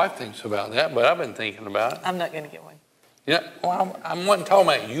what my wife thinks about that, but I've been thinking about it. I'm not going to get one. Yeah, well, I wasn't talking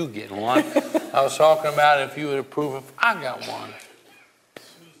about you getting one. I was talking about if you would approve if I got one.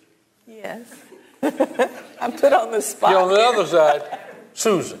 Yes. I'm put on the spot. On the other side,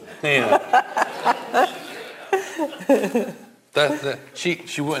 Susan. You know.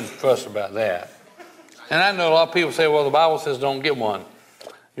 She wouldn't fuss about that. And I know a lot of people say, well, the Bible says don't get one.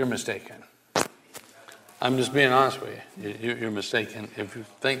 You're mistaken. I'm just being honest with you. You're mistaken if you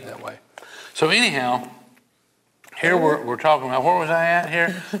think that way. So anyhow, here we're talking about, where was I at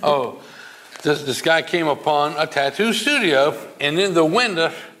here? Oh, this guy came upon a tattoo studio, and in the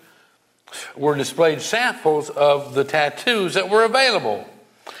window were displayed samples of the tattoos that were available.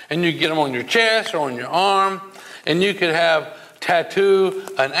 And you could get them on your chest or on your arm, and you could have tattoo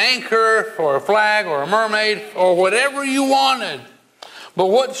an anchor or a flag or a mermaid or whatever you wanted. But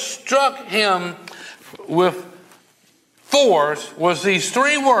what struck him with force was these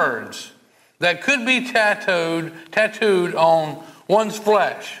three words that could be tattooed on one's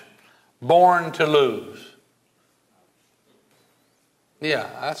flesh: born to lose. Yeah,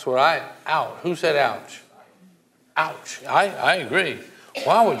 that's what ouch. Who said ouch? Ouch. I agree.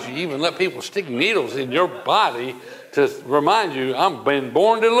 Why would you even let people stick needles in your body to remind you, I'm been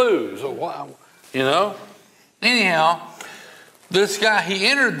born to lose? You know? Anyhow, this guy, he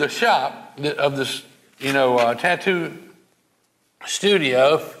entered the shop of this, tattoo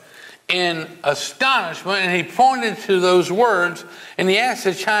studio in astonishment, and he pointed to those words, and he asked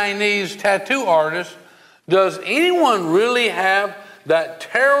the Chinese tattoo artist, does anyone really have that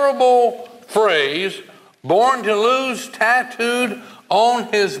terrible phrase, born to lose, tattooed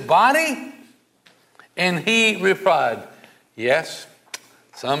on his body? And he replied, yes,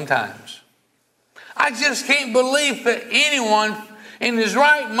 sometimes. I just can't believe that anyone in his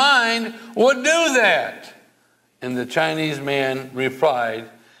right mind would do that. And the Chinese man replied,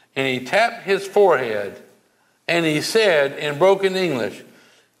 and he tapped his forehead, and he said in broken English,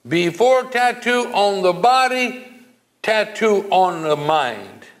 before tattoo on the body, tattoo on the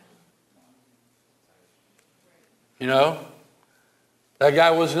mind. You know, that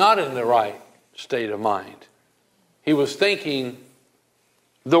guy was not in the right state of mind. He was thinking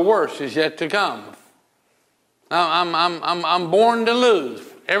the worst is yet to come. I'm born to lose.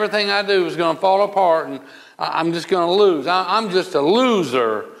 Everything I do is going to fall apart, and I'm just going to lose. I'm just a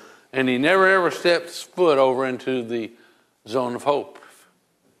loser. And he never ever steps foot over into the zone of hope.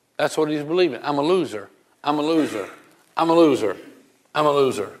 That's what he's believing. I'm a loser. I'm a loser. I'm a loser. I'm a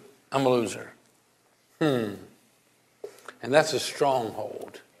loser. I'm a loser. And that's a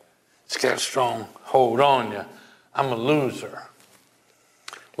stronghold. It's got a strong hold on you. I'm a loser.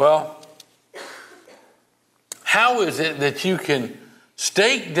 Well, how is it that you can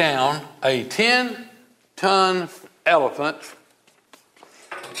stake down a 10-ton elephant,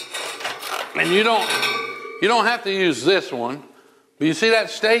 and you don't have to use this one, but you see that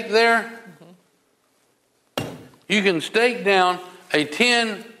stake there? Mm-hmm. You can stake down a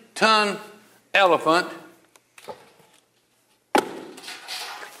 10-ton elephant,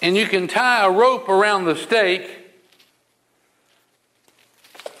 and you can tie a rope around the stake,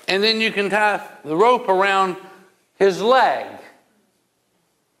 and then you can tie the rope around his leg.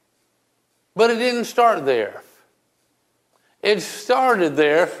 But it didn't start there. It started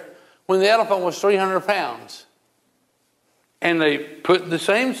there when the elephant was 300 pounds. And they put the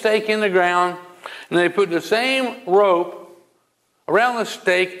same stake in the ground, and they put the same rope around the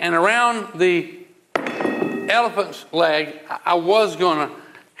stake and around the elephant's leg. I was going to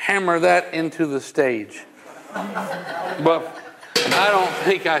hammer that into the stage. But I don't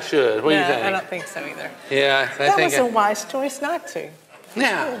think I should. What do you think? I don't think so either. Yeah, that was a wise choice not to.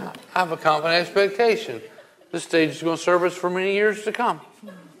 Yeah, I have a confident expectation. This stage is going to serve us for many years to come.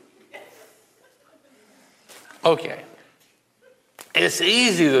 Okay. It's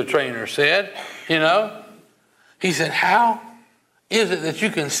easy, the trainer said, He said, how is it that you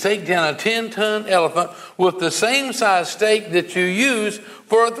can stake down a 10-ton elephant with the same size stake that you use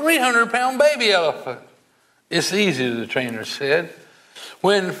for a 300-pound baby elephant? It's easy, the trainer said.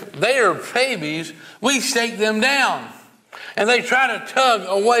 When they are babies, we stake them down. And they try to tug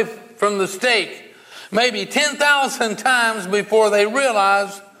away from the stake maybe 10,000 times before they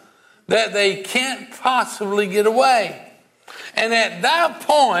realize that they can't possibly get away. And at that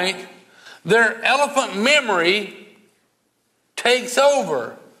point, their elephant memory takes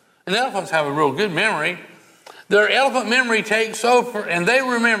over. And elephants have a real good memory. Their elephant memory takes over, and they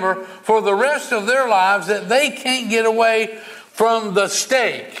remember for the rest of their lives that they can't get away from the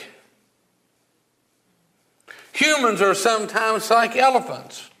stake. Humans are sometimes like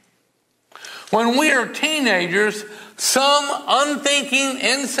elephants. When we are teenagers, some unthinking,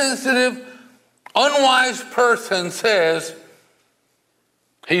 insensitive, unwise person says,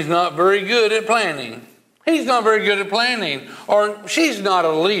 he's not very good at planning. He's not very good at planning. Or she's not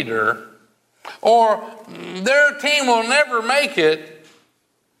a leader. Or their team will never make it.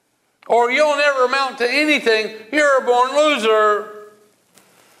 Or you'll never amount to anything. You're a born loser.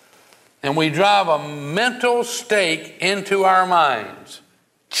 And we drive a mental stake into our minds.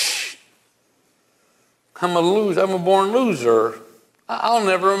 I'm a loser. I'm a born loser. I'll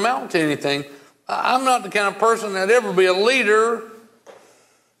never amount to anything. I'm not the kind of person that'd ever be a leader.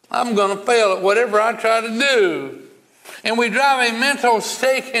 I'm going to fail at whatever I try to do. And we drive a mental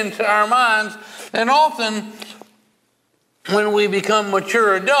stake into our minds. And often, when we become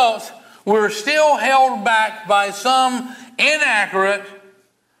mature adults, we're still held back by some inaccurate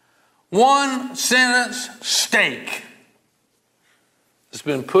one-sentence stake that's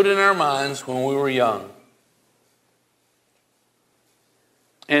been put in our minds when we were young.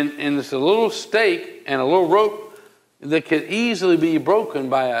 And it's a little stake and a little rope that could easily be broken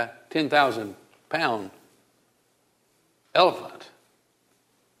by a 10,000-pound elephant.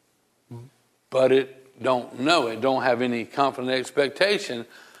 But it don't know. It don't have any confident expectation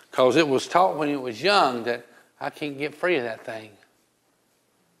because it was taught when it was young that I can't get free of that thing.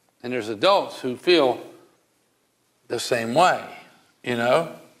 And there's adults who feel the same way, you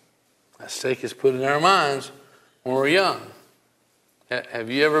know. That stake is put in our minds when we're young. Have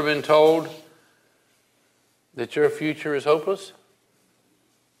you ever been told that your future is hopeless?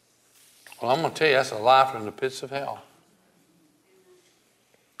 Well, I'm going to tell you, that's a lie from the pits of hell.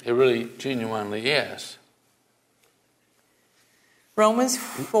 It really genuinely is. Romans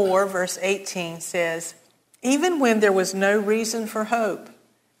 4, verse 18 says, even when there was no reason for hope,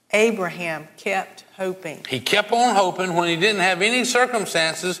 Abraham kept hoping. He kept on hoping when he didn't have any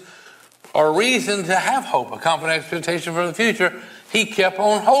circumstances or reason to have hope, a confident expectation for the future. He kept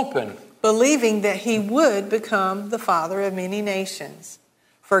on hoping. Believing that he would become the father of many nations.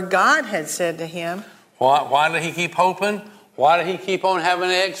 For God had said to him. Why did he keep hoping? Why did he keep on having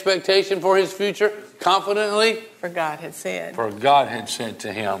an expectation for his future confidently? For God had said. For God had said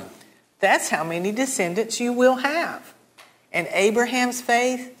to him. That's how many descendants you will have. And Abraham's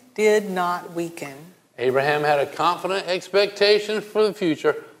faith did not weaken. Abraham had a confident expectation for the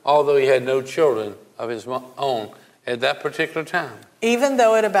future, although he had no children of his own at that particular time. Even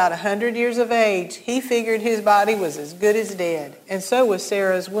though at about 100 years of age, he figured his body was as good as dead, and so was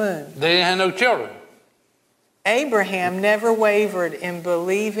Sarah's womb. They didn't have no children. Abraham never wavered in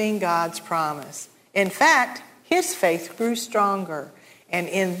believing God's promise. In fact, his faith grew stronger, and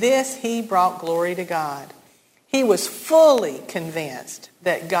in this he brought glory to God. He was fully convinced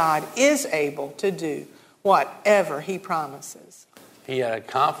that God is able to do whatever he promises. He had a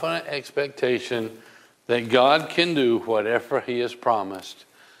confident expectation that God can do whatever he has promised.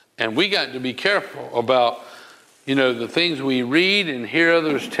 And we got to be careful about, the things we read and hear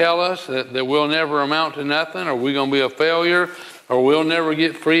others tell us that we'll never amount to nothing, or we're going to be a failure, or we'll never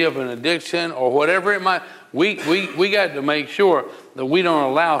get free of an addiction, or whatever it might. We got to make sure that we don't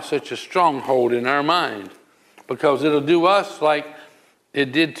allow such a stronghold in our mind, because it'll do us like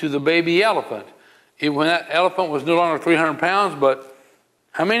it did to the baby elephant. When that elephant was no longer 300 pounds, but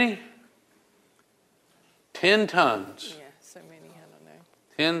how many? 10 tons. Yeah, so many, I don't know.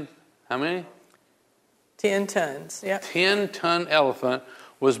 10, how many? 10 tons, yep. 10-ton elephant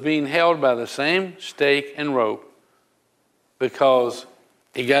was being held by the same stake and rope because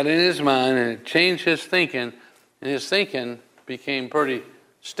he got in his mind and it changed his thinking, and his thinking became pretty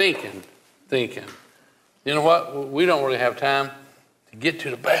stinking thinking. You know what? We don't really have time to get to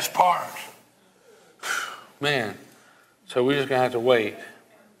the best part. Man, so we're just going to have to wait.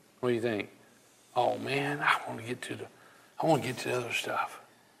 What do you think? Oh, man, I want to get to the other stuff.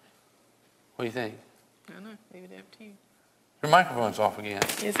 What do you think? I don't know. Leave it up to you. Your microphone's off again.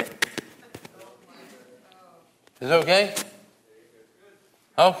 Is it? Is it okay?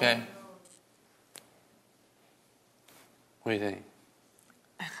 Okay. What do you think?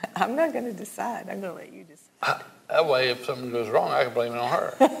 I'm not going to decide. I'm going to let you decide. That way, if something goes wrong, I can blame it on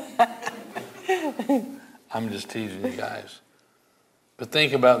her. I'm just teasing you guys. But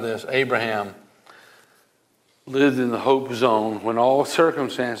think about this. Abraham lived in the hope zone when all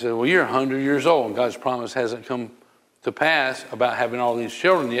circumstances, well, you're 100 years old, and God's promise hasn't come to pass about having all these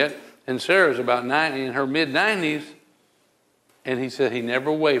children yet. And Sarah's about 90, in her mid-90s. And he said he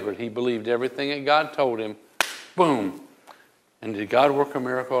never wavered. He believed everything that God told him. Boom. And did God work a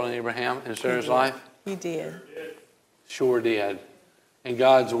miracle in Abraham and Sarah's life? He did. Sure did. And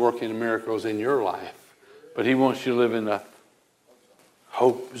God's working miracles in your life. But he wants you to live in the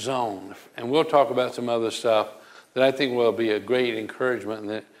hope zone. And we'll talk about some other stuff that I think will be a great encouragement and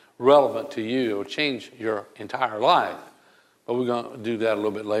that relevant to you. It will change your entire life. But we're going to do that a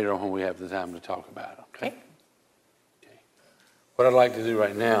little bit later when we have the time to talk about it. Okay? What I'd like to do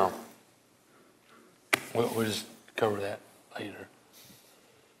right now, we'll just cover that later,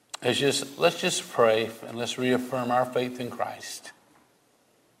 is let's just pray and let's reaffirm our faith in Christ.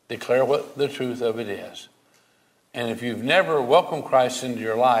 Declare what the truth of it is. And if you've never welcomed Christ into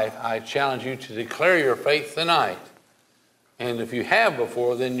your life, I challenge you to declare your faith tonight. And if you have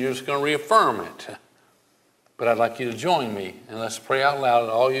before, then you're just going to reaffirm it. But I'd like you to join me, and let's pray out loud.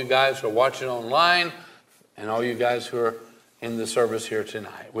 And all you guys who are watching online, and all you guys who are in the service here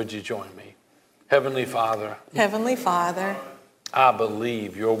tonight, would you join me? Heavenly Father. Heavenly Father. I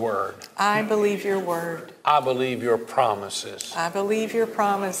believe your word. I believe your word. I believe your promises. I believe your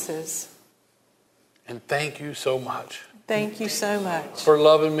promises. And thank you so much. Thank you so much. For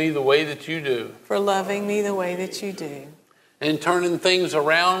loving me the way that you do. For loving me the way that you do. And turning things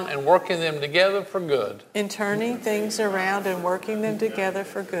around and working them together for good. In turning things around and working them together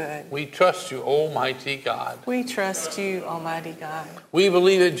for good. We trust you, Almighty God. We trust you, Almighty God. We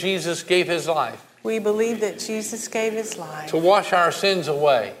believe that Jesus gave his life. We believe that Jesus gave his life. To wash our sins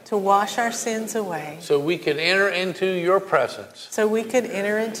away. To wash our sins away. So we could enter into your presence. So we could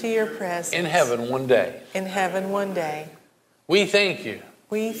enter into your presence. In heaven one day. In heaven one day. We thank you.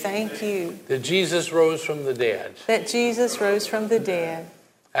 We thank you. That Jesus rose from the dead. That Jesus rose from the dead.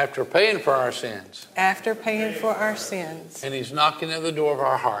 After paying for our sins. After paying for our sins. And he's knocking at the door of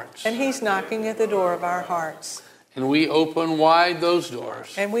our hearts. And he's knocking at the door of our hearts. And we open wide those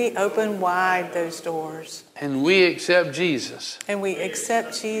doors. And we open wide those doors. And we accept Jesus. And we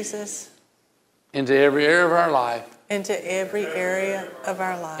accept Jesus. Into every area of our life. Into every area of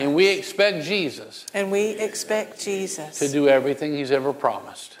our life. And we expect Jesus. And we expect Jesus. To do everything he's ever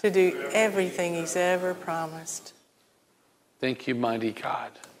promised. To do everything he's ever promised. Thank you, mighty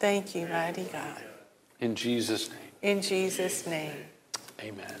God. Thank you, mighty God. In Jesus' name. In Jesus' name.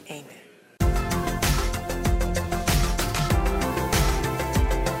 Amen. Amen.